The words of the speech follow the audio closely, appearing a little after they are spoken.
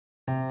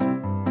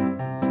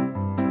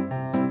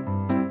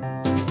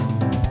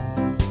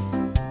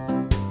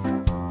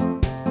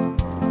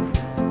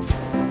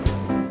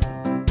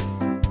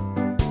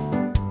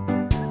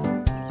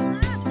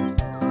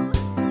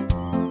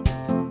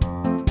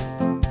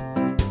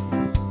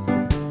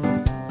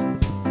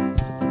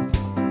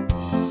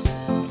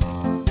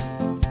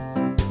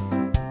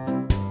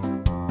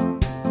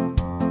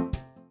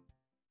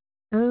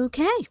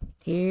Okay,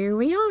 here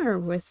we are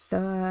with,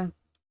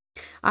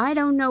 I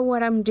don't know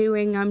what I'm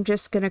doing. I'm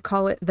just gonna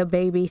call it the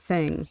baby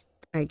thing,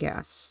 I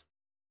guess.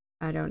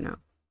 I don't know.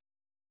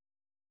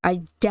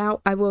 I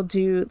doubt I will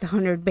do the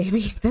 100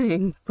 baby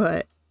thing,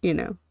 but, you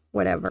know,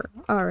 whatever.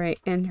 Alright,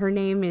 and her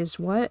name is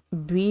what?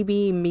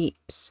 Bebe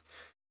Meeps.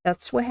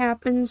 That's what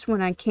happens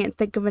when I can't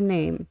think of a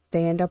name.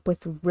 They end up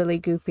with really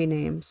goofy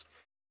names.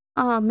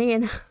 Oh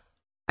man,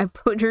 I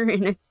put her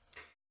in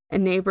a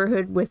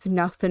neighborhood with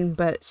nothing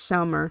but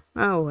summer.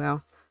 Oh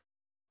well.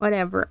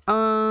 Whatever.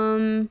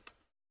 So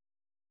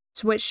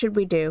what should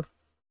we do?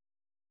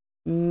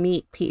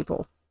 Meet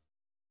people.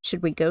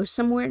 Should we go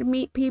somewhere to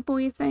meet people,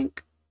 you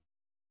think?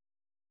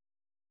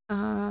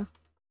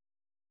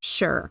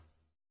 Sure.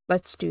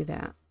 Let's do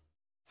that.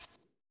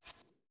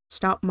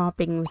 Stop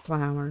mopping the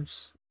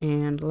flowers.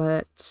 And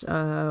let's,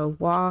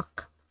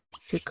 walk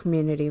to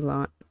community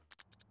lot.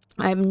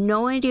 I have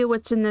no idea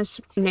what's in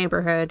this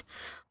neighborhood.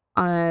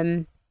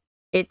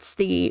 It's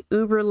the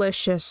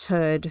Uberlicious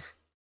hood.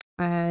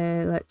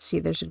 Let's see,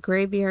 there's a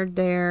graveyard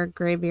there,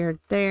 graveyard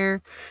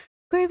there,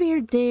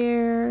 graveyard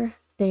there,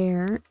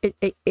 there.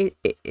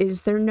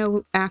 Is there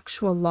no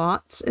actual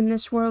lots in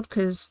this world?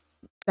 Because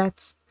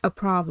that's a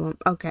problem.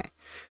 Okay.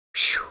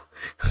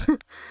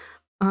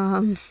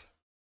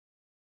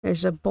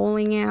 There's a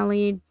bowling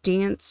alley,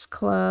 dance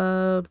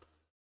club,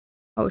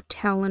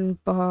 hotel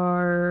and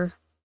bar,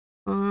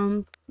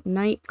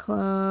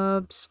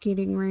 nightclub,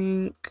 skating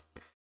rink.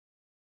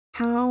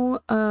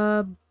 How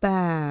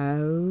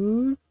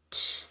about...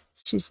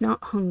 She's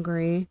not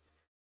hungry.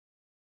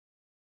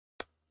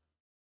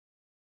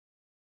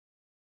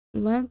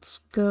 Let's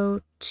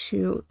go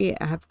to... Yeah,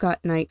 I've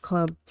got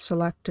nightclub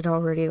selected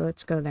already.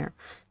 Let's go there.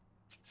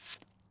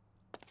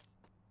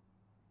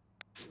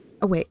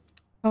 Oh, wait.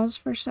 Pause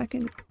for a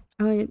second.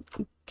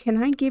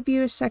 Can I give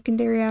you a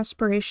secondary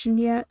aspiration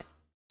yet?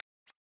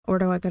 Or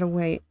do I gotta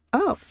wait?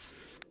 Oh!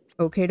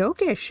 Okay,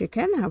 okay, she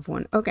can have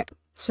one. Okay,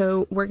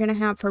 so we're gonna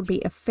have her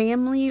be a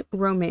family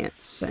romance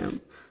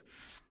sim.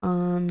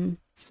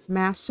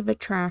 Massive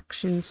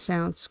attraction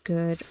sounds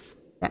good.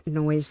 That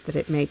noise that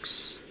it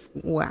makes,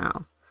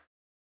 wow.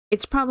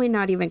 It's probably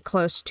not even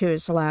close to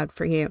as loud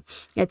for you.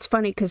 It's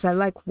funny because I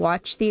like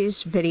watch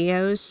these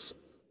videos,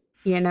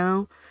 you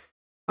know,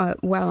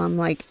 while I'm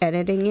like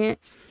editing it.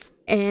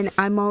 And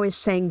I'm always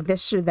saying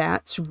this or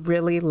that's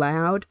really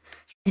loud.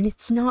 And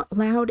it's not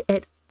loud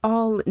at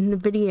all in the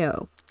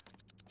video.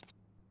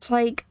 It's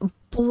like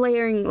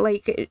blaring,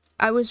 like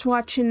I was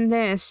watching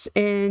this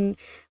and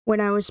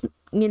when I was,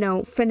 you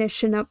know,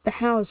 finishing up the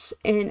house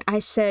and I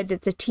said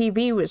that the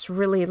TV was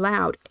really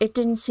loud. It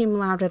didn't seem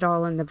loud at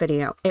all in the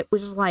video. It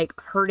was like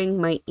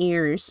hurting my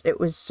ears. It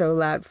was so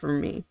loud for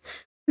me.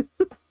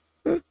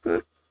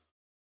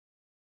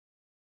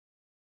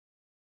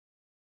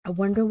 I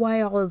wonder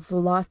why all of the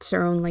lots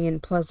are only in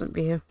Pleasant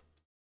View.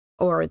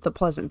 Or the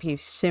Pleasant View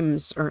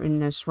Sims are in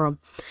this world.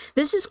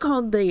 This is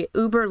called the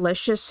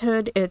Uberlicious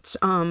hood. It's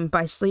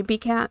by Sleepy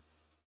Cat.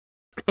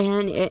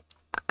 And it,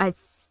 I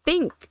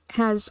think,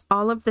 has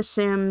all of the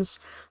Sims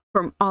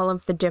from all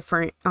of the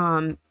different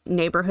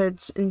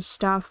neighborhoods and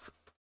stuff,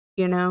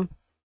 you know?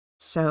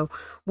 So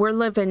we're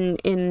living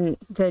in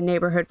the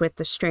neighborhood with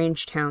the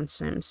Strange Town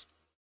Sims.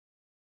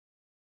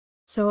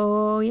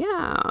 So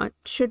yeah, it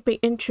should be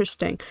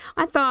interesting.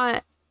 I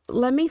thought,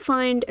 let me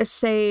find a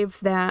save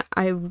that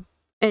and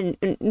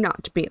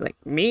not to be like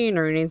mean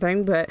or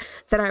anything, but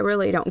that I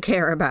really don't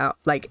care about,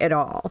 like, at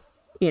all,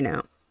 you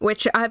know,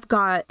 which I've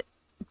got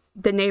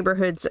the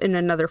neighborhoods in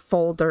another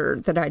folder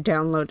that I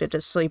downloaded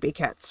as Sleepy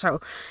Cat,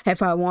 so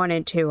if I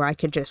wanted to, I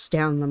could just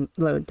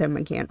download them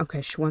again.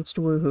 Okay, she wants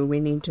to woohoo. We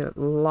need to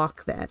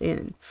lock that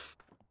in.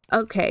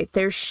 Okay,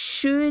 there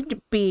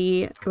should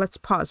be... Let's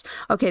pause.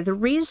 Okay, the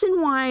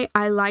reason why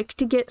I like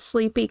to get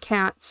Sleepy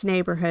Cat's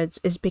neighborhoods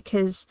is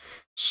because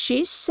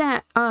she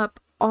set up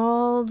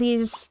all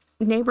these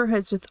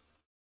neighborhoods with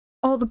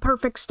all the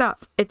perfect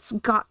stuff. It's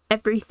got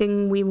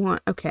everything we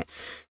want. Okay,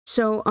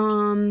 so,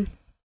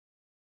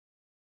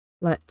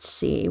 let's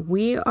see.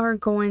 We are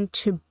going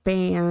to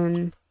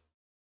ban...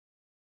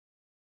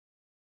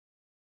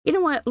 You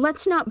know what?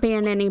 Let's not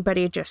ban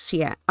anybody just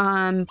yet.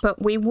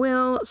 But we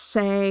will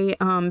say,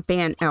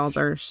 ban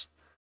elders.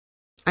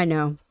 I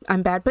know,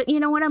 I'm bad. But you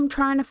know what? I'm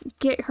trying to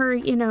get her,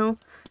 you know,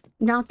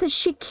 not that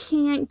she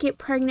can't get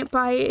pregnant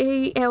by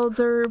a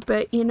elder,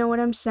 but you know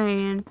what I'm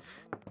saying.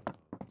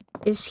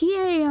 Is he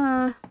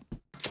I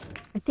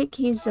think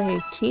he's a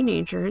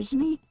teenager,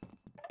 isn't he?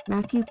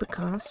 Matthew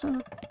Picasso?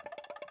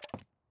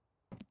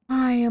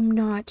 I am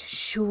not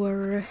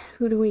sure.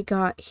 Who do we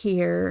got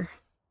here?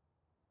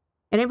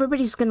 And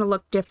everybody's gonna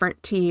look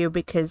different to you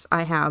because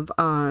I have,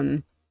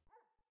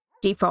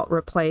 default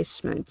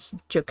replacements.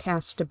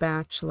 Jocasta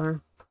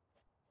Bachelor.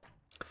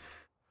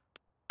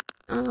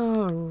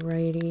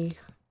 Alrighty.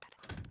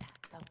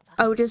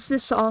 Oh, does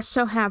this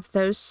also have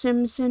those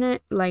Sims in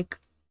it? Like,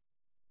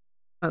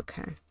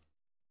 okay.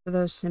 So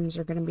those Sims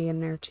are gonna be in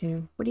there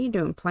too. What are you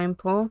doing? Playing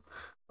pool?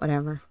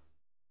 Whatever.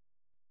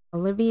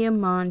 Olivia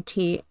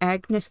Monty,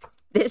 Agnes.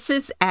 This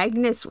is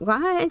Agnes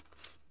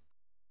what?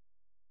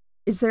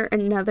 Is there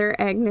another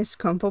Agnes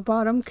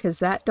Crumplebottom? Because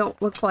that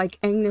don't look like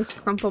Agnes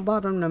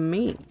Crumplebottom to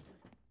me.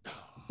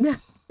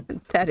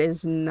 That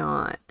is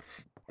not.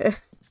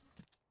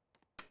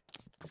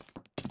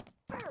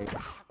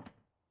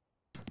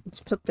 Let's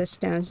put this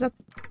down. Is that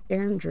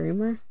Darren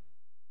Dreamer?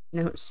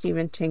 No, it's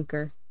Steven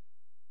Tinker.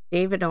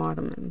 David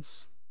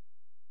Ottomans.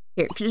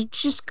 Here,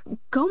 just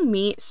go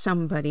meet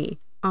somebody.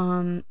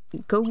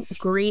 Go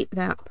greet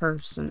that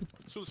person.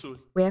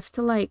 We have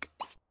to like...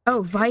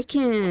 Oh,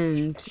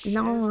 Vicund!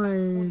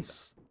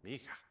 Nice.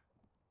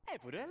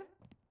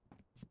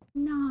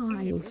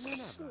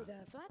 Nice.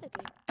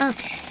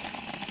 Okay.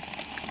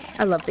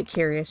 I love the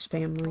Curious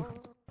family.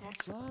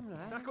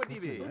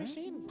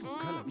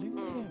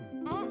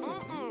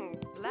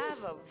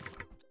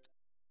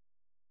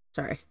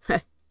 Sorry.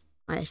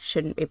 I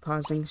shouldn't be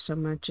pausing so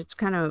much. It's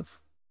kind of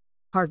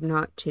hard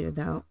not to,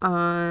 though.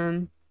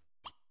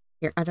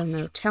 Here, I don't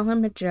know. Tell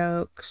him a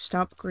joke.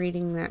 Stop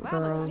greeting that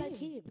girl.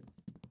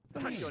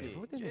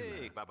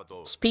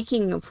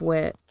 Speaking of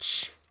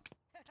which...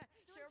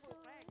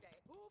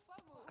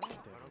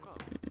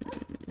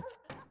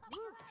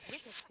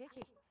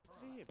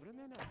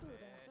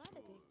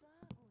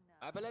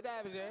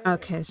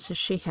 Okay, so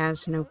she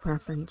has no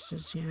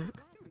preferences yet.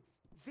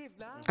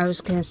 I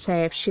was gonna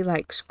say, if she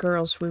likes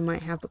girls, we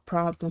might have a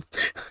problem.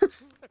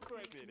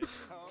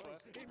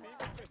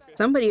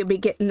 Somebody will be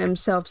getting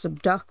themselves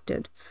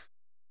abducted.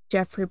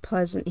 Jeffrey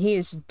Pleasant, he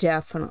is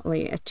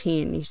definitely a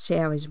teen. You see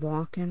how he's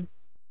walking?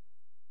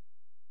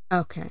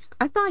 Okay.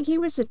 I thought he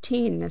was a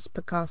teen, this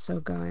Picasso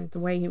guy, the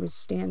way he was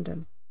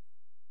standing.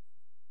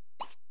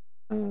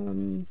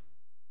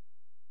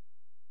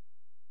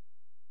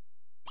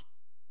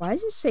 Why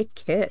does it say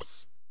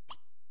kiss?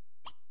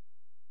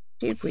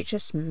 Dude, we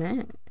just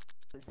met.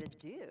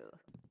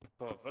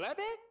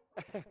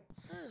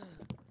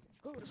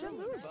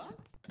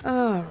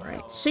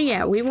 Alright, so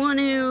yeah, we want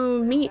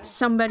to meet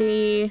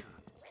somebody,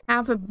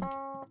 have a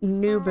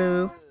new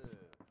boo.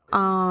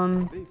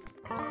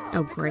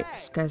 Oh great,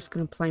 this guy's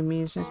gonna play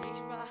music.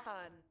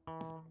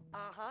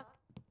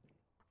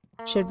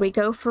 Should we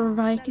go for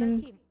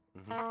Vicund?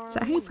 Is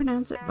that how you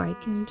pronounce it,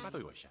 Vicund?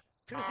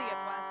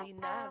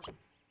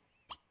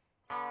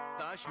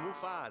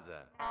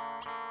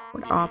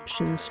 What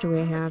options do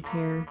we have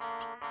here?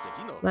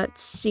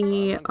 Let's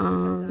see,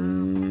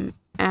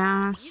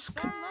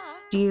 ask,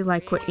 do you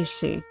like what you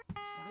see?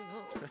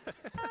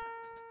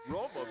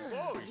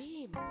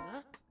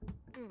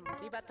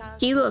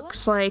 He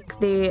looks like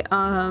the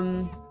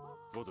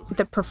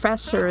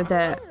professor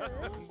that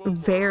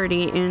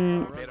Verity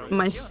in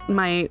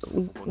my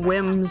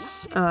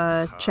whims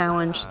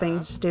challenge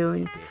thing's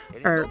doing,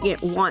 or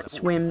it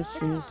wants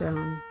whims and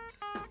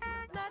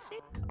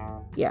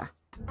yeah.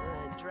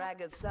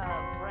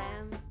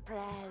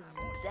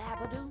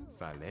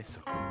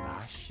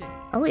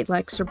 Oh, he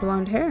likes her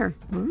blonde hair.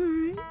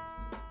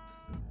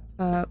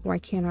 Alright. Why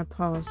can't I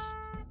pause?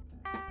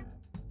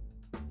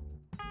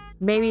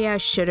 Maybe I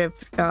should have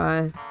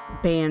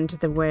banned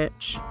the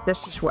witch.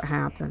 This is what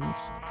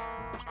happens.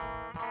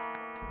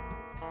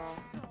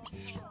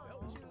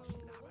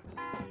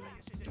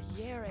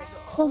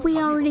 Well, we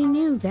already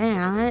knew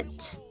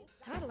that.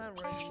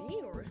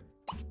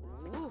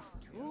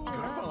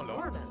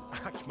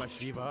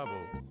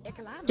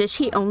 Does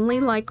he only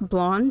like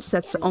blondes?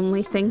 That's the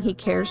only thing he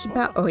cares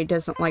about? Oh, he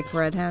doesn't like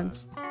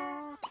redheads.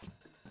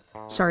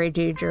 Sorry,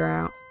 dude, you're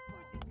out.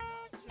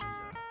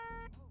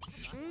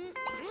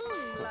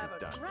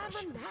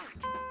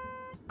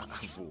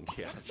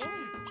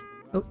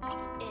 Oh.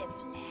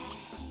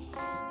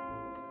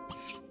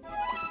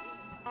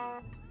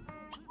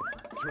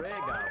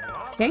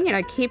 Dang it,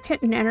 I keep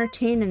hitting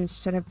entertain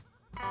instead of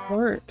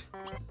flirt.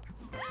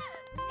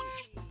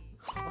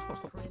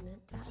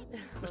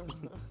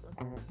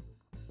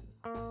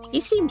 He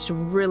seems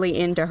really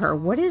into her.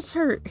 What is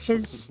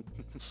his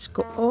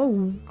score? Oh,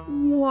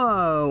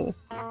 whoa.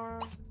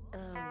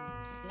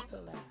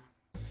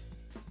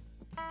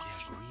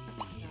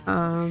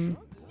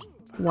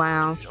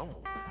 Wow.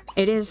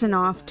 It isn't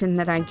often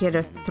that I get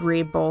a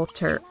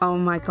 3-bolter. Oh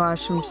my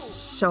gosh, I'm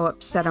so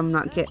upset I'm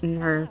not getting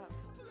her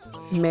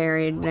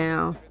married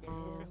now.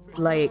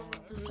 Like,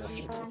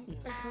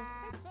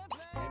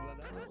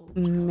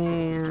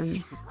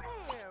 man.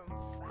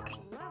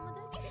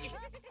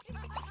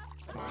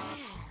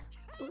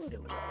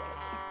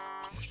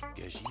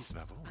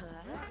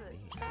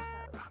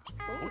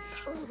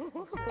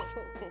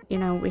 You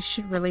know, we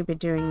should really be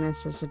doing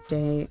this as a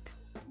date.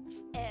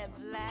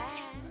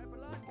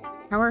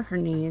 How are her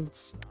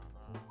needs?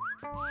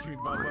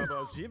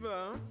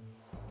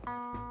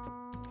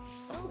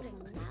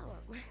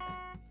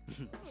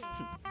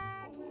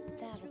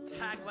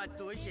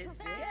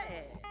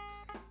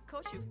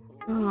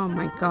 Oh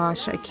my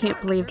gosh, I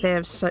can't believe they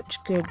have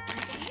such good...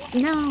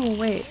 No,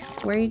 wait,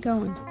 where are you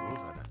going?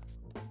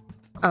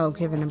 Oh,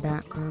 giving a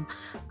background.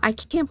 I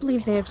can't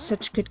believe they have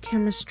such good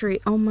chemistry.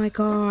 Oh my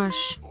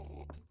gosh.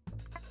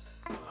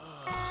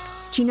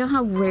 Do you know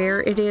how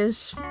rare it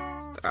is?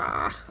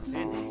 Ah.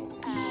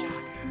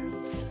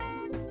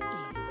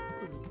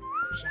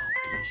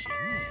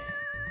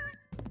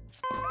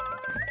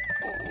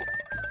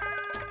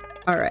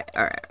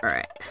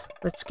 Alright.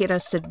 Let's get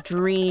us a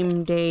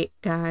dream date,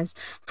 guys.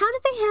 How do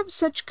they have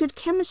such good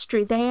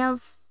chemistry? They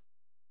have...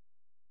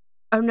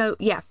 Oh, no,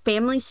 yeah,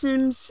 Family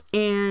Sims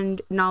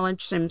and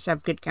Knowledge Sims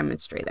have good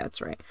chemistry,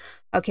 that's right.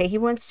 Okay, he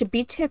wants to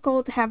be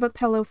tickled, have a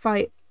pillow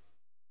fight,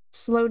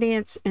 slow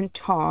dance, and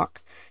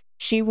talk.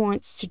 She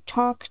wants to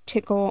talk,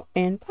 tickle,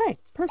 and play.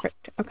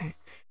 Perfect, okay.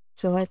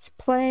 So let's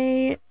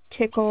play,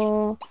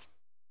 tickle,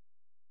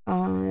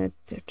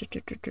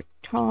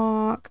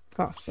 talk,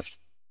 gossip.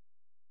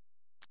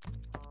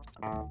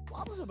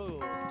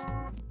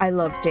 I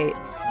love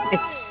dates.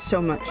 It's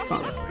so much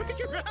fun.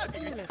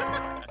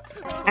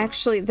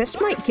 Actually, this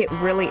might get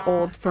really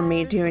old for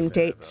me doing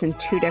dates in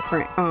 2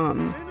 different,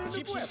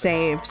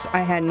 saves. I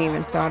hadn't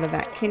even thought of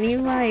that. Can you,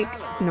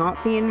 like,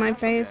 not be in my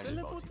face?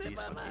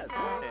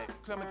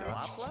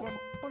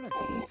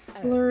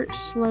 Flirt,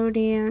 slow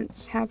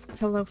dance, have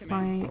pillow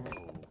fight.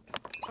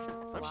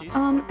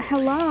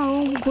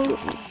 Hello?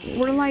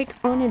 We're like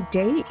on a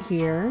date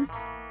here.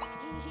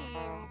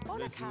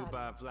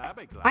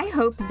 I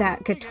hope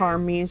that guitar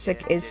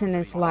music isn't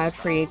as loud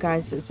for you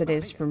guys as it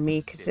is for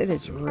me, because it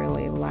is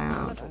really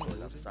loud.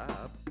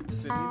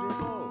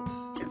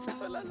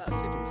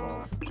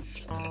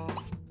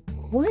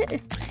 What?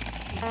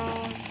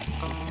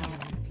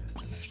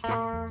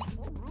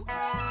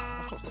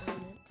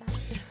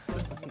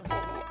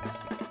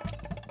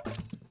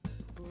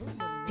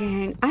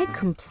 Dang, I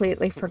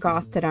completely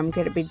forgot that I'm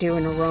going to be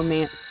doing a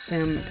romance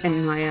sim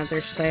in my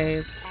other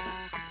save.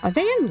 Are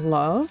they in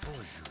love?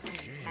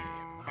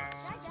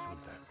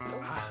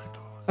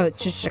 Oh,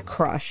 it's just a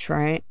crush,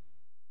 right?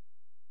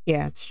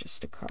 Yeah, it's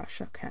just a crush.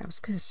 Okay, I was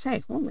gonna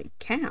say, holy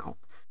cow.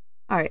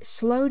 Alright,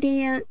 slow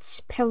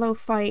dance, pillow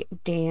fight,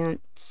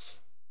 dance.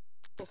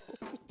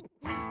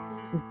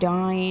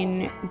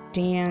 Dine,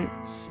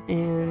 dance,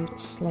 and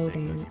slow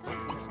dance.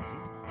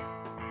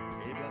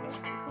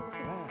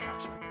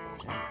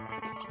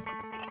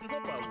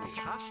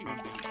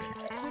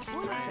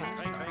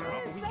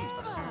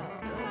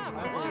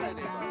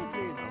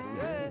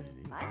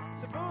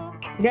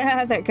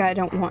 Yeah, that guy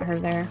don't want her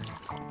there.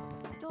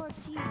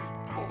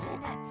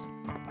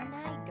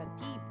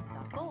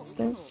 What's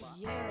this?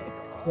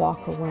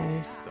 Walk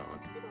away.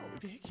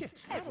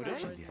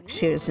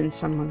 She was in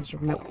someone's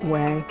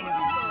way.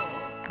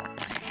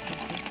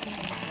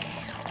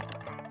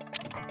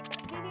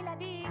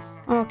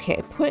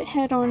 Okay, put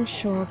head on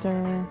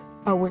shoulder.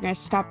 Oh, we're gonna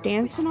stop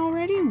dancing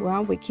already?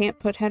 Well, we can't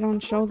put head on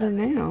shoulder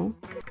now.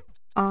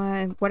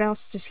 What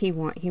else does he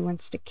want? He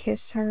wants to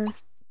kiss her.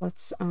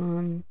 Let's,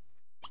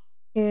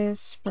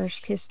 kiss,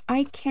 first kiss.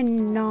 I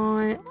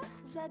cannot...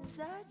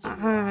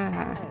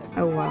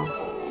 oh well.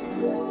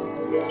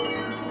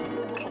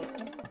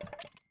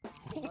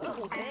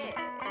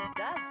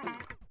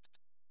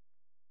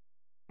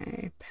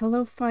 Okay,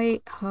 pillow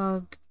fight,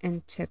 hug,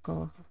 and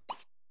tickle.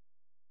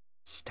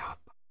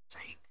 Stop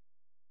saying.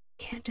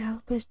 Can't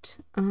help it.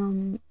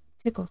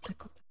 Tickle,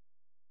 tickle.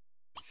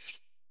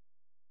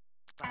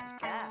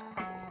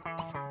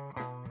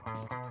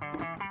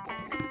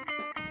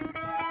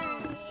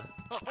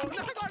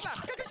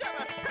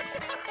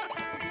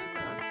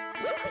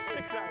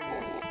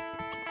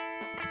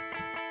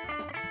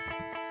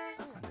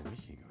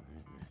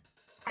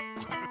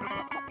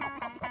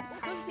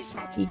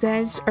 You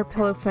guys are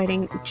pillow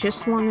fighting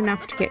just long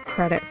enough to get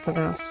credit for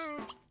this.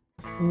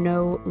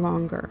 No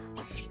longer.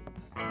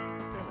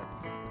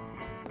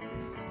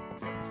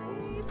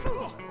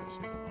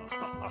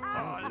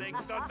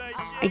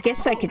 I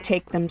guess I could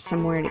take them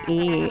somewhere to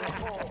eat.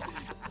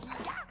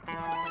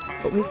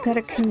 But we've got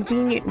a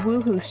convenient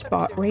woohoo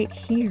spot right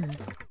here.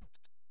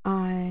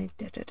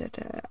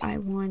 I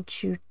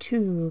want you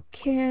to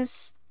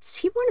kiss. Does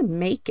he want to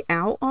make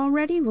out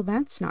already? Well,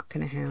 that's not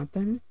gonna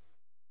happen.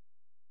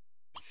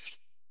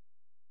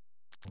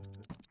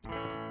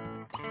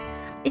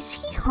 Is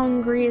he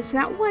hungry? Is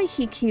that why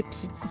he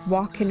keeps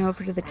walking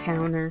over to the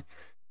counter?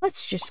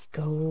 Let's just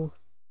go.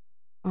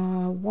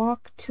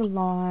 Walk to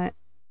lot.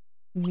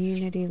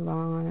 Community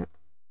lot.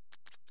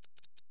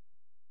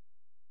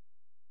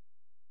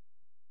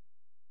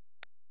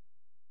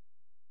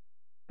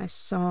 I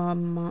saw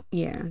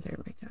yeah, there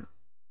we go.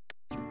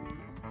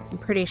 I'm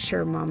pretty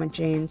sure Mama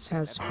Jane's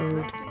has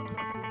food.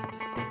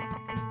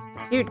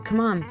 Dude, come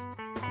on.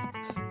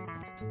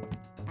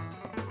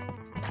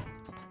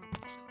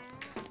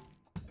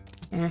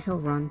 Yeah, he'll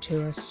run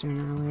to us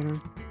sooner or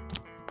later.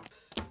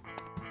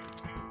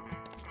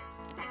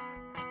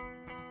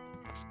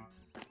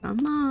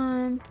 Come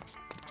on.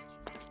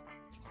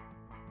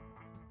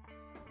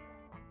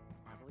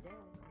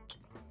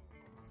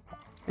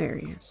 There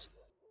he is.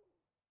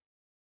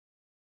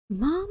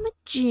 Mama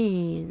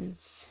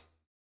Jane's.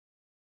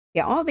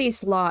 Yeah, all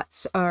these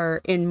lots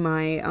are in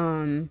my,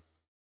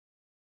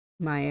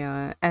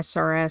 my,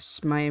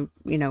 SRS, my,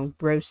 you know,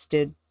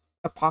 roasted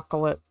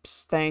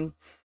apocalypse thing.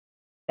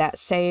 That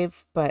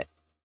save, but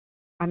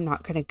I'm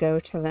not going to go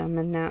to them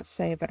in that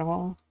save at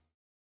all.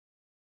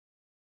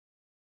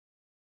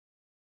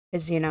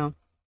 Because, you know,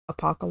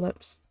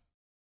 apocalypse.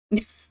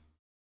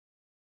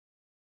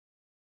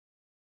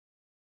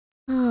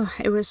 Oh,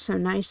 it was so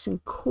nice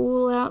and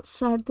cool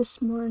outside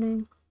this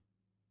morning.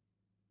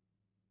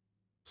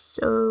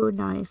 So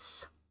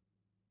nice.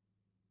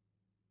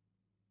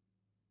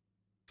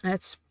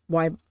 That's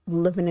why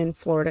living in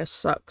Florida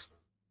sucks.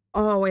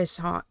 Always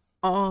hot.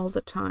 All the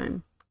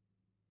time.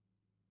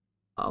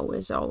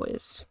 Always,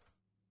 always.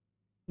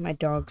 My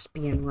dog's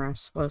being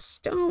restless.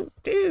 Don't,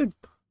 dude.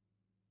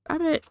 Stop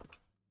it.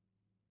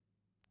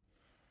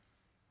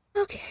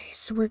 Okay,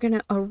 so we're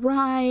gonna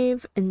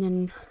arrive and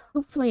then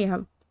hopefully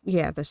have...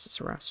 Yeah, this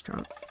is a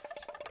restaurant.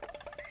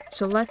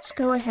 So let's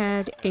go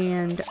ahead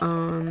and,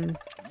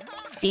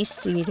 be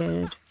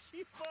seated.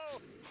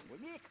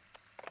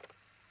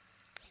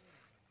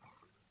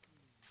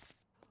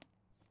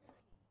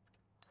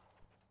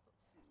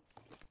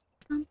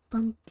 Bum,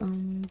 bum,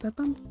 bum, ba,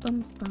 bum,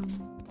 bum,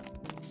 bum.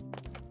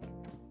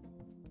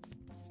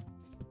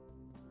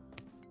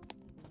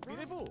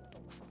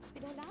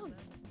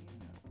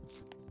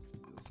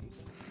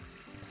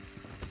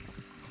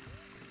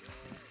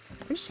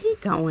 Where's he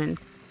going?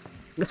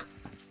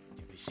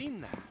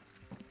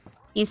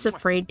 He's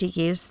afraid to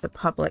use the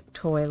public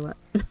toilet.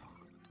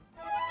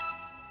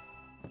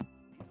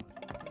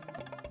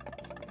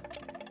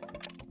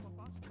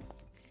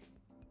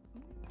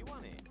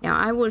 Now,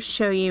 I will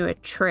show you a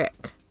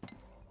trick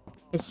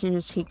as soon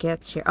as he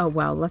gets here. Oh,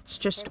 well, let's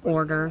just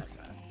order.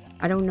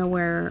 I don't know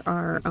where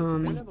our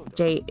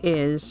date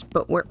is,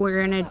 but what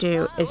we're going to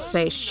do is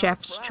say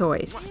chef's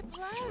choice.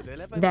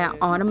 That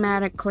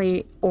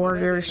automatically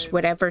orders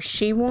whatever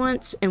she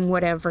wants and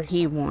whatever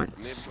he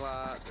wants.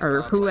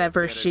 Or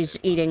whoever she's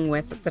eating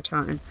with at the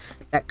time.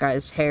 That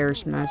guy's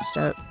hair's messed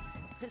up.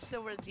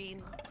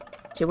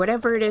 See,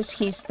 whatever it is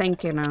he's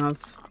thinking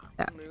of.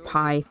 That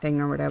pie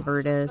thing or whatever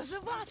it is.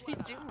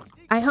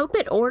 I hope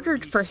it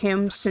ordered for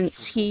him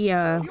since he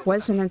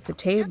wasn't at the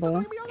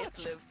table.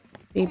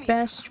 Be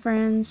best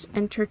friends,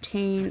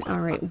 entertain.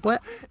 Alright,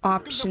 what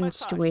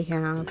options do we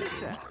have?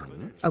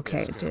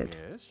 Okay, it did.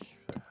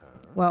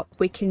 Well,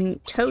 we can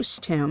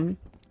toast him.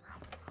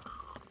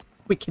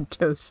 We can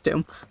toast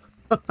him.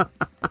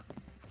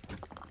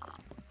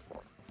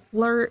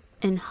 Flirt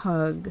and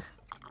hug.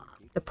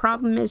 The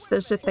problem is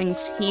those are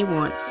things he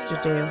wants to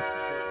do.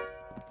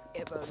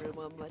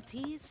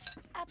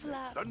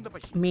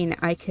 I mean,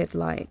 I could,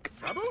 like,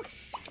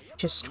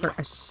 just for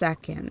a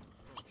second.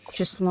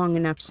 Just long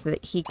enough so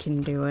that he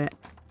can do it.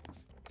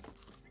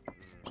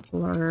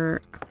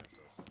 Flirt.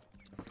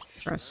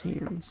 Press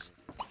hands.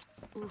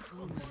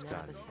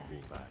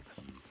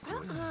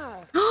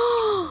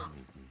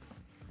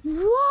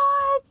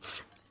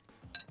 What?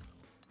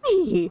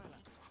 Hey!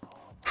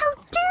 How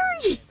dare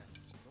you!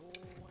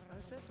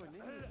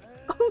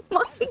 Oh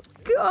my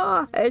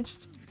gosh!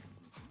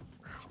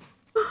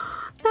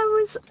 That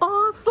was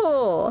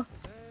awful!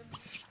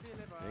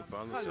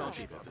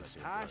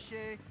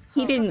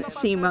 He didn't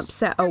seem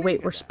upset. Oh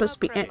wait, we're supposed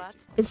to be...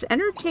 Is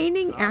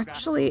entertaining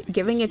actually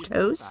giving a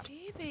toast?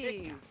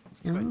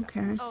 Oh,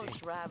 okay.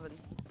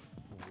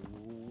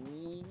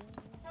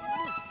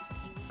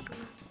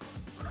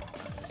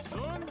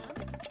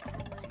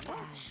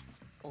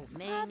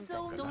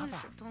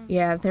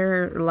 Yeah,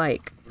 they're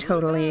like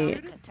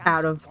totally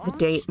out of the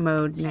date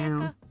mode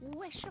now.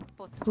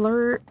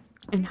 Flirt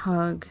and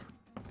hug.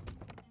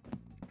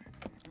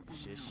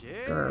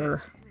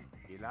 Grr.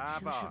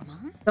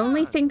 The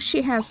only thing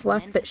she has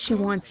left that she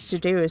wants to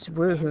do is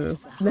woohoo.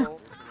 No.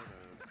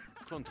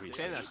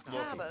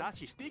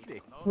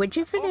 Would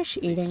you finish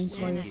eating,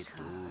 please?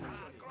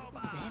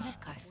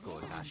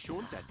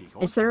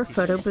 Is there a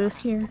photo booth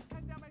here?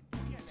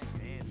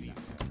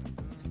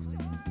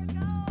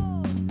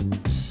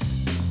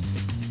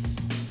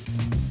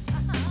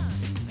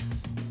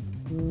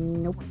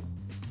 Nope.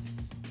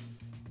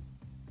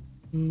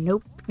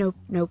 Nope, nope,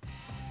 nope.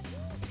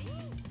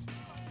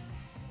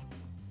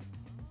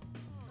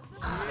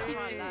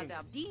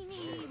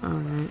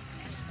 Alright.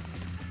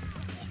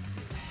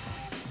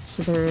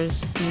 So there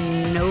is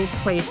no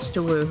place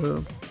to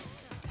woohoo.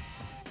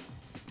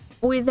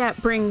 Boy,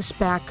 that brings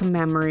back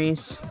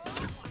memories.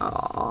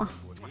 Aww.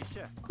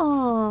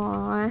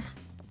 Aww.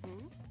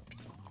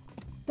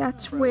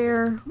 That's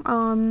where,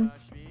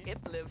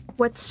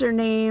 what's her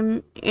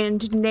name?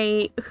 And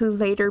Nate, who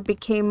later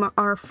became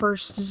our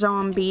first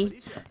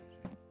zombie.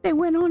 They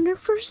went on their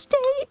first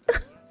date.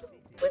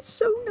 It was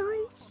so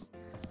nice.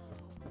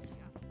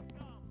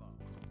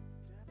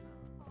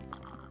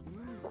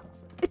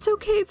 It's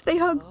okay if they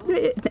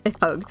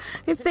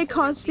if they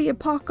cause the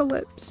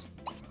apocalypse.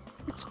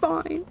 It's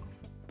fine.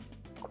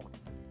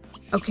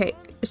 Okay,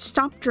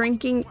 stop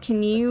drinking.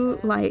 Can you,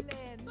 like...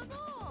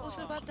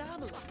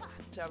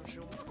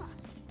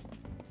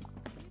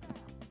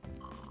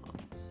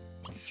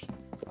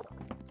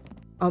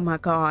 Oh my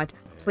god.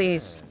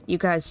 Please, you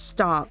guys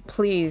stop.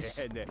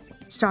 Please.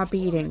 Stop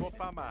eating.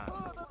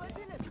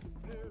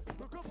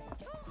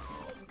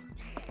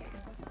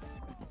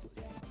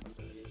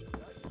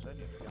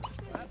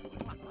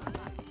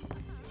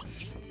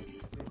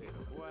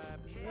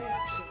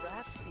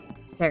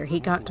 There, he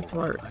got to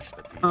flirt.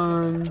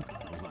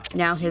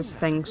 Now his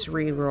thing's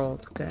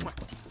re-rolled. Good.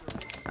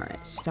 Alright.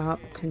 Stop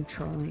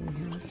controlling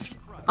him.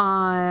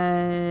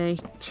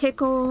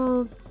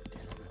 Tickle.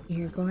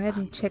 Here, go ahead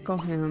and tickle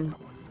him.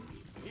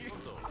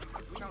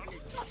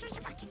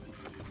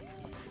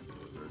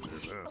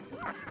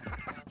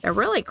 They're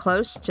really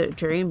close to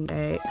dream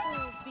date.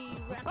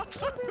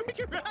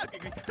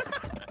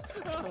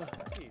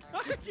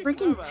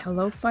 Freaking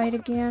pillow fight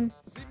again.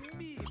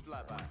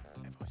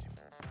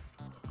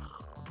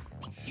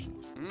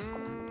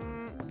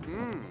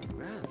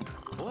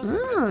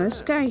 Oh,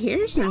 this guy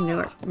here's a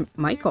newer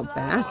Michael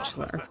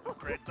Bachelor.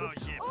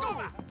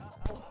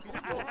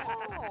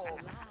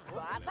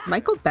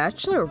 Michael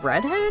Bachelor,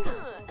 redhead?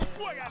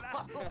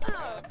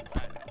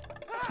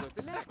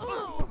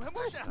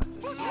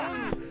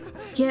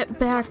 Get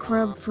back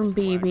rub from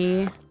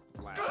Bebe.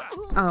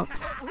 Oh.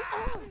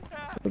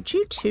 Would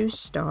you two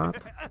stop?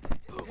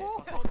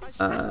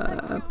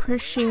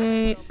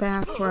 Appreciate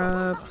back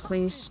rub.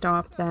 Please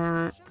stop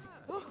that.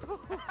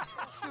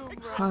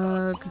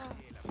 Hug.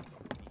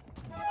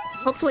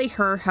 Hopefully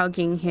her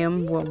hugging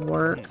him will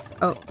work.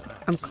 Oh,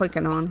 I'm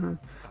clicking on her.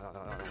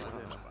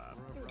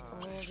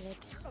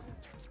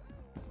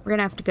 We're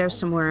gonna have to go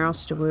somewhere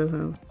else to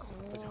woohoo.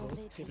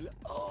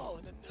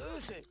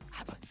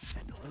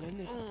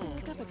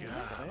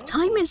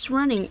 Time is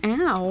running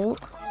out.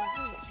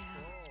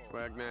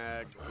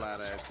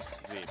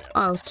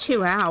 Oh,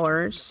 2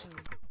 hours.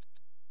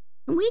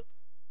 Can we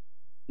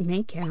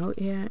make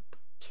out yet?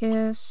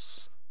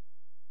 Kiss.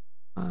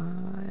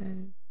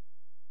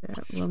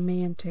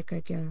 Romantic, I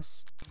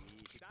guess.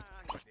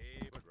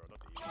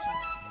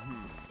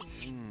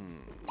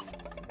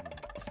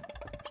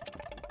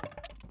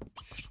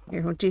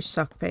 Here, we'll do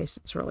suck face.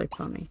 It's really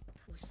funny.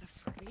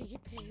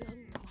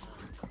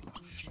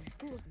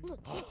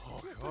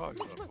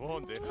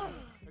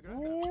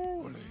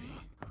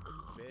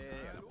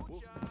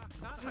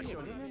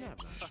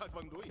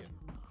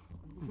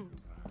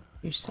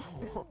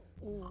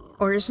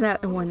 Or is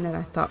that the one that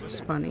I thought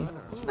was funny?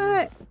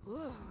 But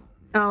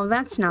oh,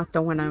 that's not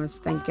the one I was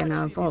thinking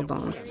of. Hold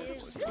on.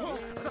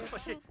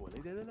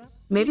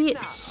 Maybe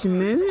it's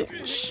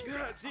smooch?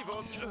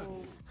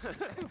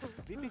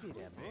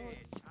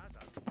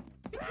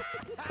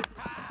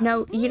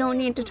 No, you don't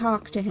need to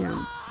talk to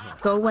him.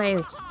 Go away,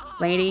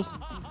 lady.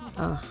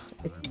 Oh,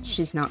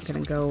 she's not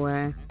gonna go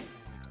away.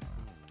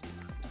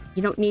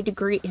 You don't need to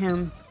greet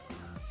him.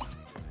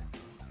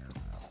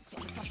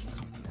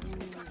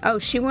 Oh,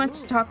 she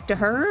wants to talk to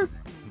her?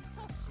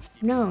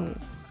 No.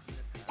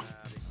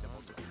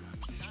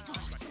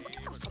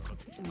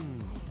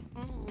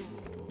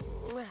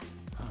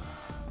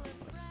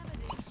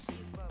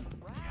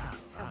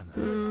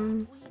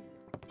 Can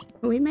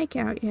we make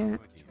out yet?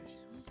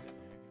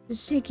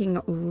 It's taking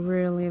a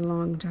really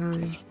long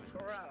time.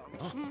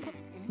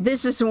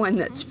 This is the one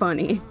that's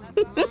funny.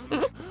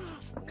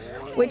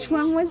 Which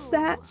one was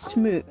that?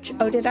 Smooch.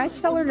 Oh, did I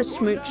tell her to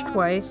smooch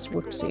twice?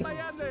 Whoopsie.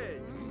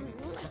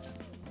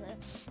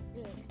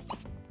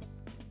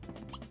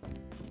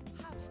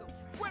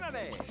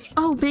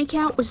 Oh, make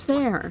out was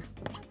there.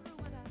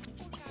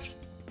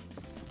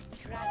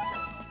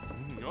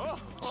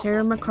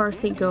 Sarah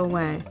McCarthy, go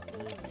away.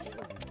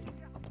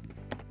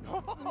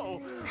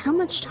 How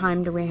much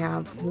time do we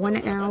have?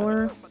 1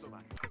 hour?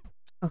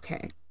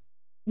 Okay.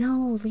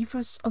 No, leave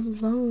us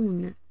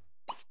alone.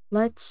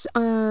 Let's,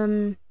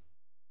 hold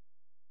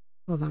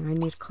on, I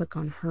need to click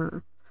on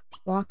her.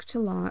 Walk to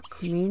lot,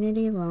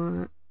 community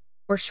lot.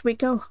 Or should we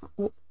go,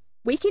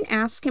 we can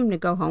ask him to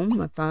go home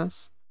with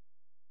us.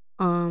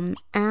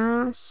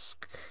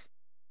 Ask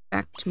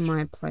back to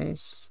my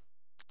place.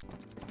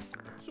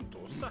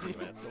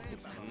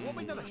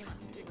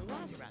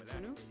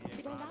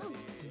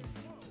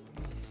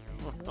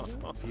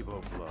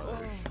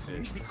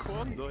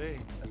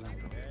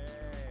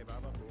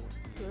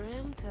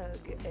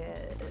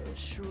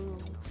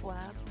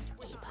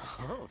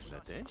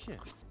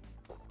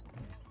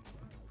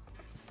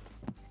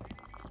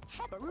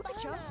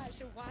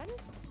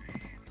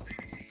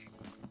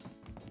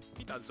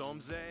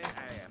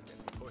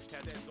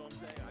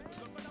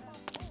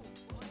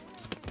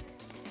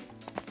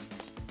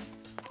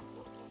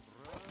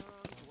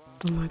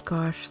 Oh my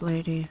gosh,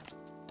 lady.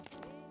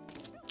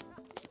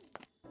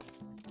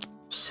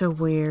 So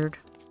weird.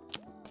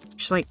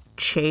 She's like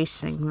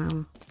chasing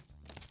them.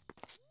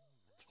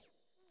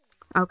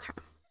 Okay.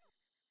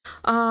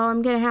 Oh,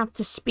 I'm gonna have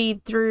to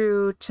speed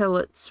through till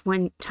it's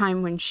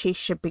time when she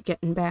should be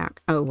getting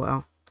back. Oh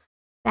well.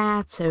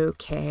 That's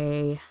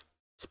okay.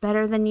 It's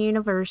better than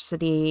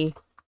university.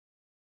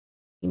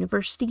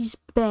 University's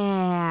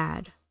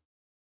bad.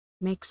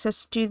 Makes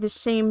us do the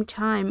same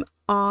time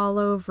all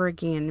over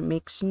again. It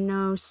makes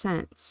no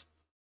sense.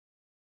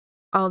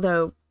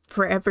 Although,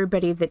 for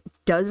everybody that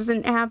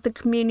doesn't have the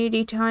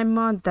community time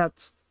mod,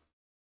 that's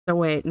the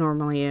way it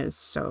normally is,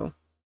 so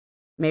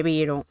maybe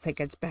you don't think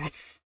it's bad.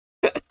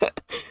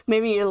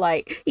 Maybe you're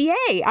like,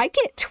 yay, I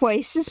get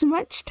twice as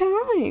much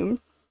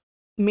time.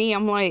 Me,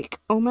 I'm like,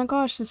 oh my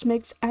gosh, this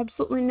makes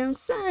absolutely no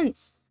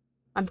sense.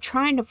 I'm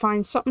trying to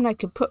find something I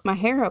could put my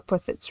hair up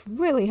with. It's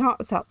really hot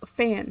without the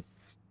fan.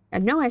 I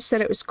know I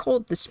said it was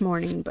cold this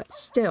morning, but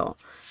still.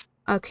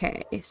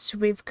 Okay, so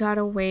we've got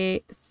to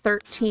wait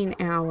 13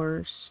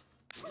 hours.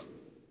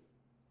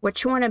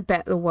 What you want to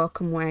bet the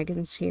welcome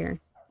wagon's here?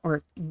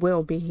 Or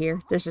will be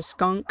here. There's a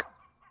skunk.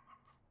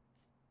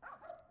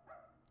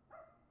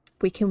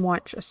 We can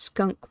watch a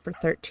skunk for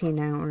 13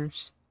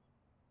 hours.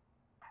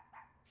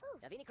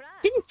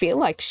 Didn't feel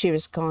like she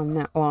was gone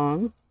that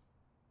long.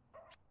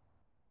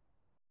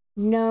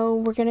 No,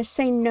 we're gonna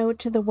say no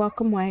to the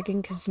welcome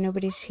wagon because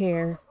nobody's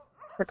here.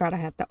 Forgot I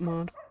had that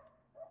mod.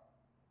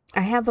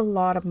 I have a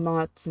lot of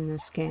mods in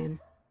this game.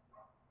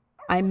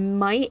 I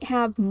might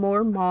have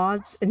more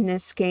mods in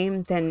this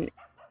game than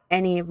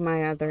any of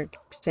my other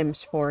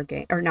Sims 4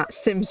 games. Or not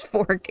Sims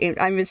 4 games.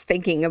 I was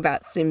thinking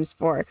about Sims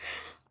 4.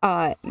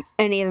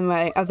 Any of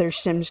my other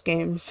Sims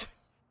games.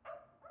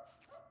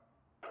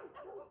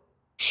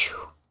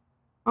 Phew.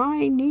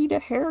 I need a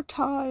hair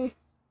tie.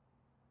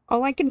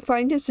 All I can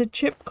find is a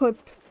chip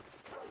clip.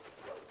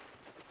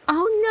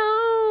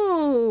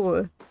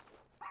 Oh no!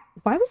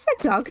 Why was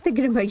that dog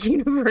thinking about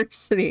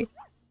university?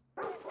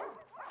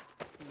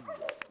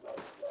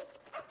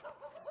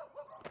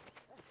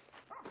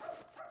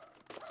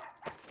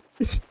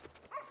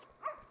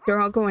 They're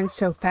all going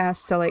so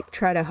fast to like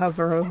try to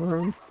hover over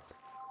him.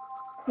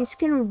 He's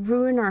gonna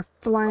ruin our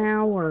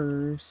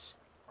flowers.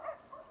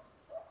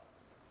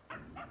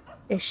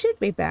 They should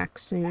be back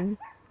soon.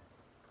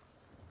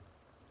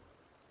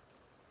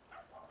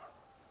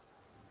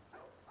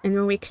 And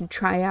then we can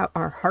try out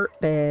our heart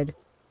bed.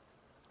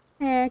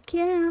 Heck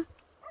yeah.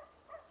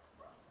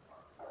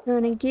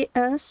 Gonna get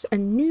us a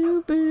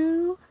new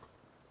boo.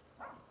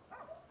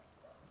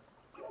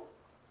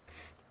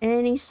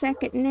 Any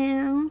second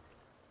now.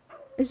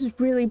 This is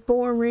really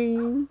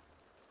boring.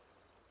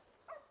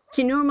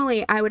 See,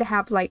 normally I would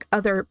have like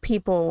other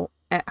people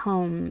at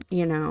home,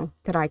 you know,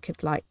 that I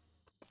could like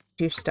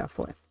do stuff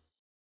with.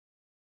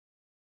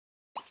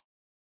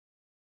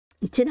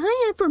 Did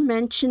I ever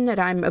mention that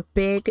I'm a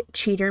big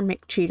Cheater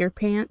McCheater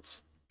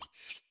pants?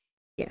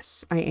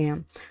 Yes, I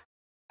am.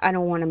 I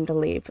don't want him to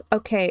leave.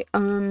 Okay,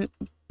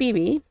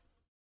 Bebe,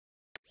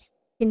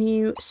 can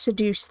you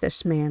seduce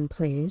this man,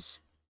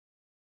 please?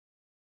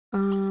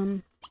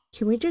 Can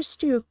we just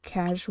do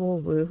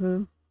casual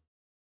woohoo?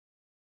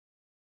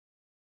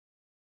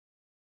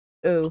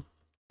 Oh,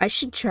 I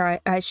should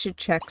check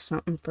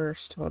something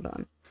first. Hold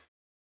on.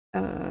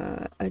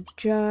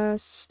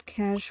 Adjust,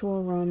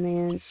 casual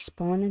romance,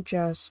 spawn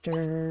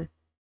adjuster.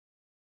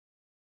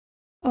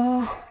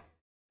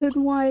 Hood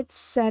wide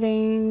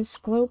settings,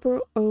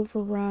 global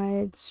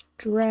overrides,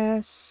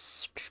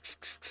 dress,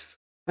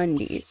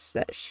 undies.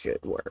 That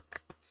should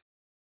work.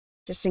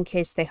 Just in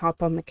case they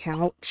hop on the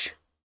couch.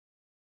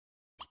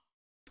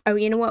 Oh,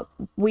 you know what?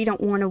 We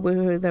don't want to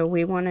woohoo though.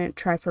 We want to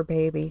try for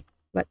baby.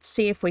 Let's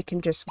see if we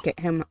can just get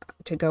him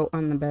to go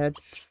on the bed.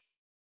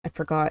 I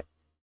forgot.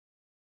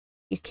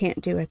 You can't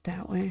do it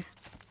that way.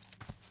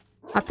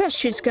 I thought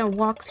she was gonna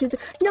walk through the...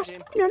 No!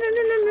 No, no,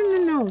 no, no, no,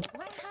 no, no!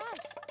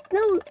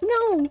 No,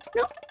 no,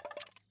 no!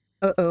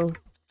 Uh-oh.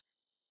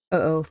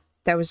 Uh-oh.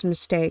 That was a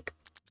mistake.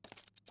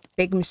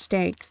 Big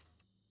mistake.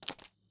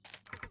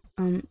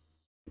 I'm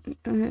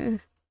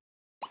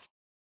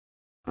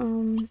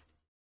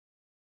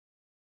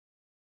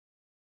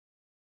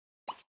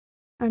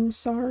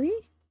sorry?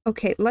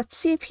 Okay, let's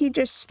see if he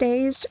just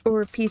stays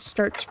or if he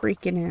starts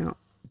freaking out.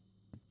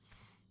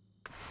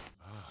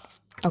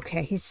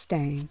 Okay, he's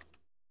staying.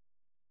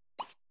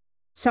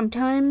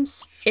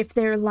 Sometimes, if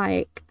they're,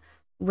 like,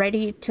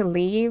 ready to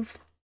leave,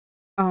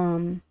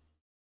 they'll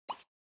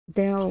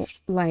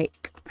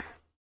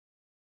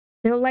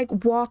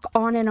walk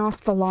on and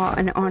off the lot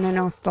and on and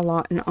off the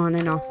lot and on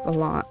and off the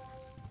lot.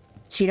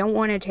 So you don't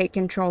want to take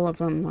control of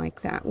them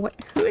like that.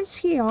 Who is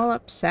he all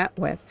upset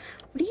with?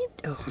 What are you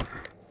doing?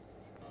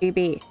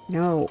 Bebe,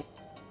 no.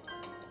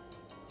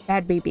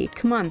 Bad Bebe,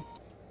 come on.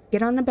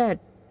 Get on the bed.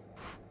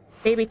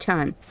 Baby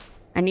time.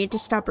 I need to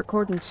stop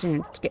recording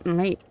soon. It's getting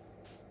late.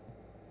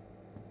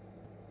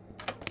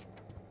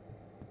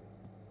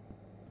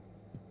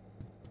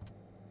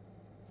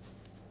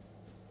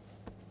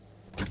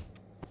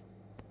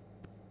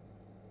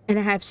 And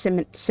I have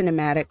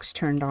cinematics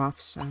turned off,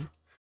 so.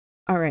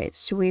 Alright,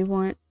 so we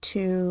want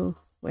to...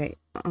 Wait,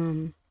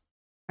 I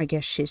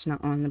guess she's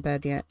not on the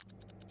bed yet.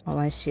 All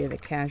I see are the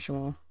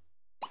casual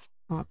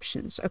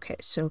options. Okay,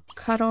 so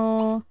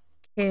cuddle,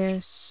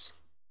 kiss...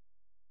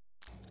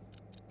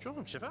 I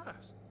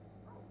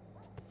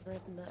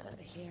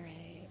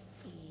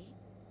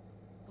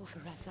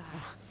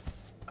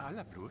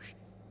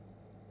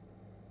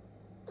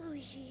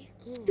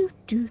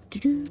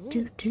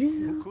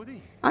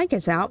like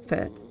his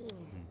outfit.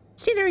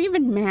 See, they're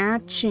even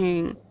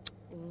matching.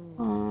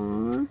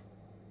 Aww.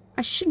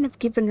 I shouldn't have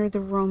given her the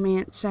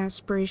romance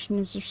aspiration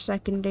as her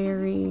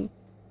secondary.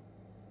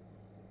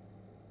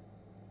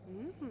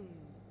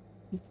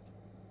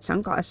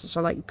 Sunglasses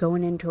are like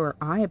going into her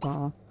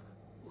eyeball.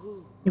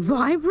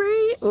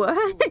 Vibrate?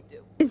 What?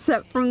 Is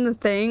that from the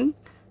thing?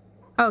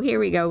 Oh,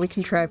 here we go. We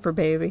can try for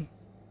baby.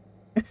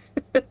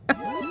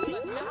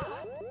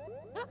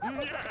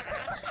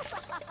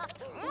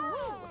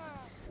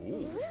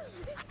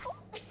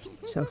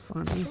 That's so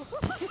funny.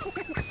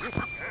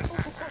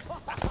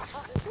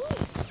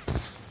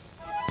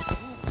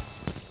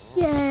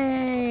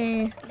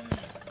 Yay!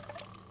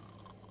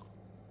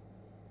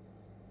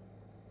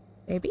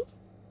 Baby?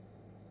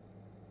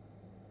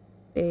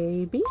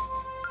 Baby?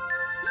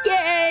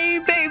 Yay,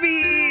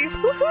 baby!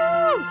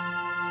 Woohoo!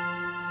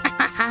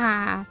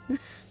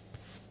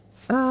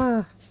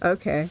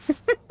 Okay.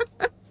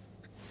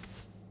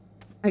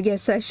 I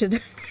guess I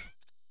should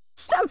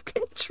stop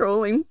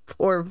controlling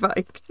poor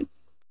Vicund.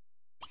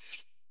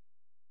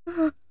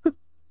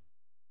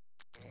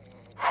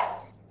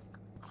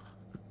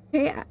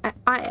 Hey,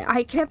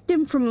 I kept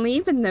him from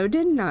leaving though,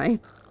 didn't I?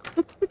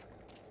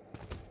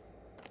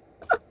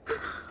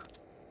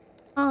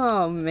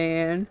 Oh,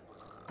 man.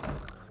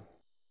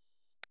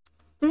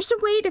 There's a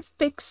way to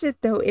fix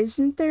it though,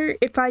 isn't there?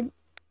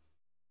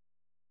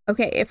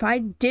 Okay, if I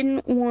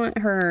didn't want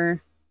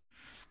her...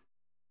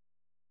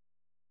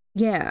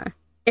 Yeah.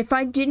 If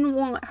I didn't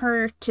want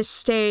her to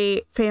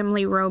stay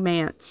family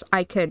romance,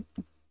 I could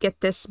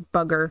get this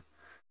bugger.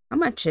 How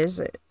much is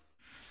it?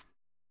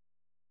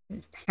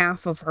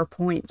 Half of her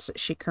points that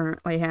she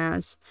currently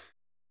has.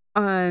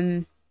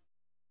 I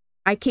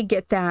could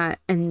get that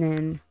and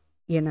then,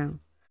 you know.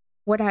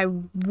 What I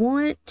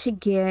want to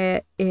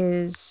get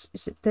is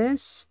it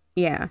this?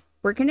 Yeah.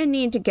 We're gonna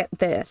need to get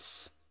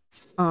this.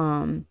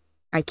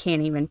 I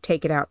can't even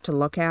take it out to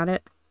look at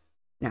it.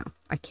 No,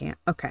 I can't.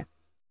 Okay.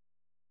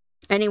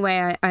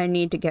 Anyway, I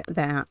need to get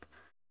that.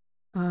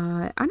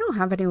 I don't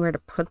have anywhere to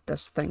put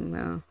this thing,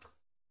 though.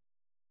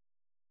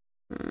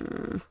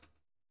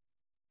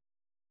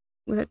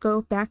 Will it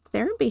go back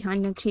there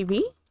behind the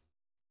TV?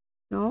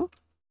 No?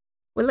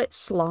 Will it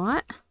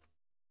slot?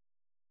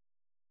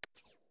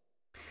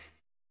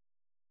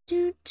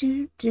 Do.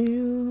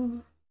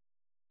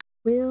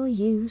 Will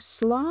you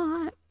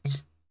slot?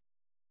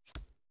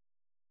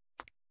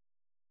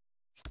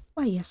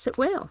 Why, yes, it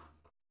will.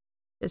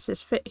 Does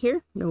this fit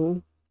here?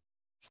 No.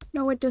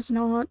 No, it does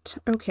not.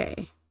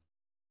 Okay.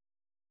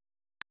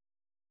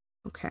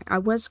 Okay, I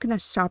was gonna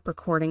stop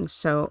recording,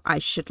 so I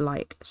should,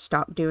 like,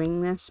 stop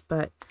doing this,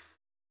 but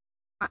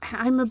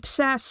I'm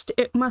obsessed.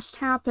 It must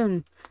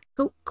happen.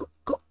 Go,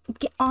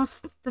 get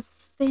off the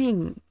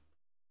thing.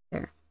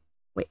 There.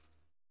 Wait.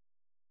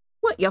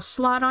 What, you'll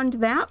slot onto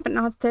that, but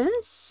not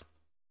this?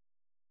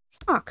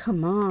 Oh,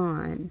 come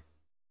on.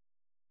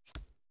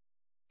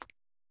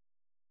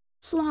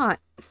 Slot.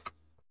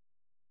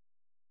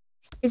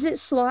 Is it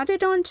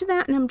slotted onto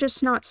that and I'm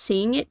just not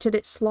seeing it? Did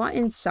it slot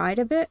inside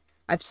of it?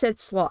 I've said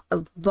slot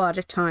a lot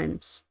of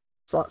times.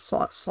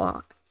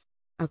 Slot.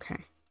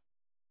 Okay.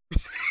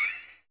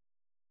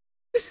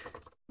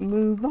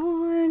 Move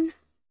on.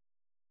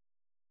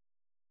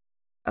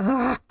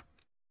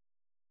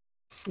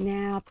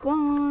 Snap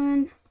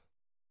on.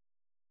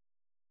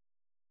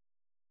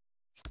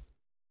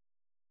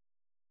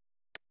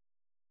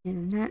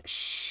 And that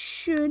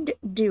should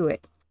do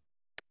it.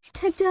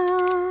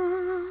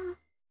 Ta-da!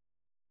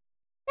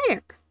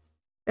 There.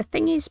 The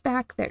thingy's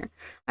back there.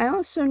 I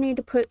also need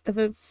to put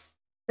the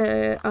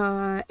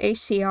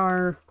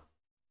ACR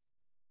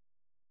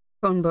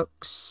phone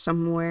books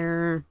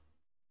somewhere.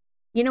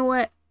 You know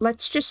what?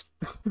 Let's just...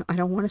 I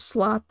don't want to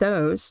slot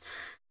those.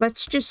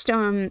 Let's just,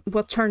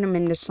 we'll turn them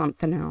into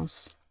something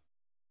else.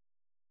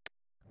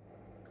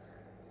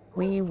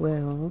 We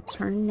will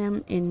turn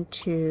them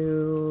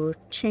into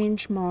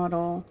change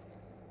model.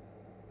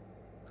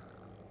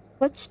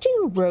 Let's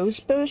do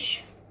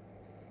rosebush.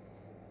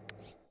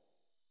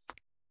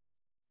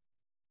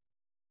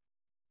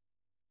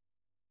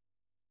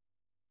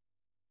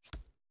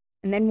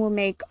 And then we'll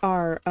make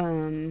our,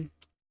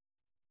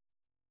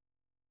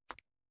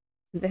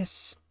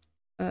 this,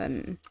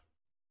 thingy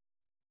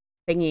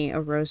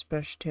a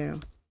rosebush too.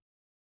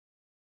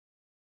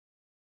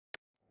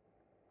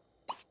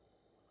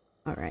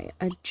 Alright,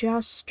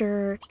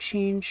 adjuster,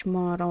 change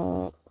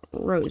model,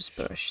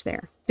 rosebush,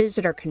 there.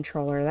 Visitor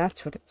controller,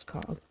 that's what it's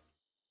called.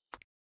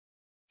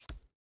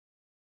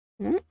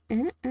 Do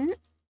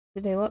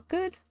they look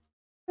good?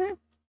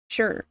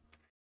 Sure.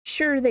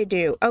 Sure they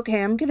do.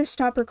 Okay, I'm gonna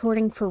stop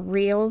recording for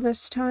real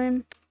this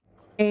time.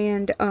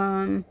 And,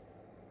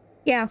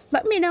 yeah,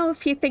 let me know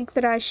if you think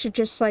that I should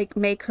just, like,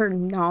 make her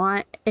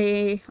not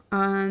a,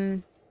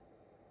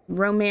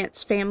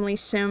 romance family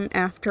sim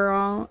after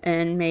all,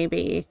 and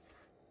maybe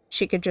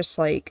she could just,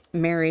 like,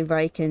 marry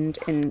Vicund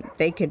and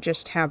they could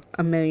just have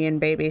a million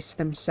babies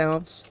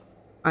themselves.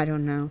 I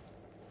don't know.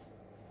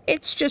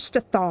 It's just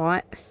a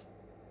thought.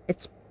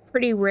 It's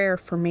pretty rare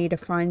for me to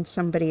find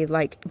somebody,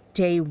 like,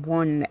 day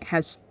one that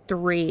has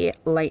 3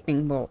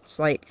 lightning bolts.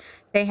 Like,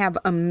 they have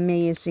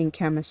amazing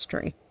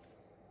chemistry.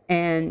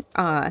 And,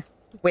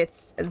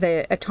 with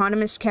the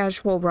autonomous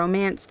casual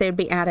romance, they'd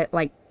be at it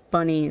like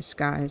bunnies,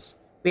 guys.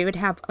 We would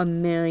have a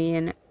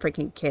million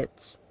freaking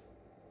kids.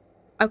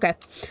 Okay,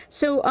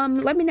 so,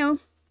 let me know.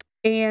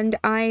 And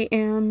I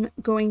am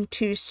going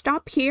to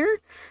stop here.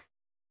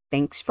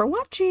 Thanks for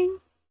watching.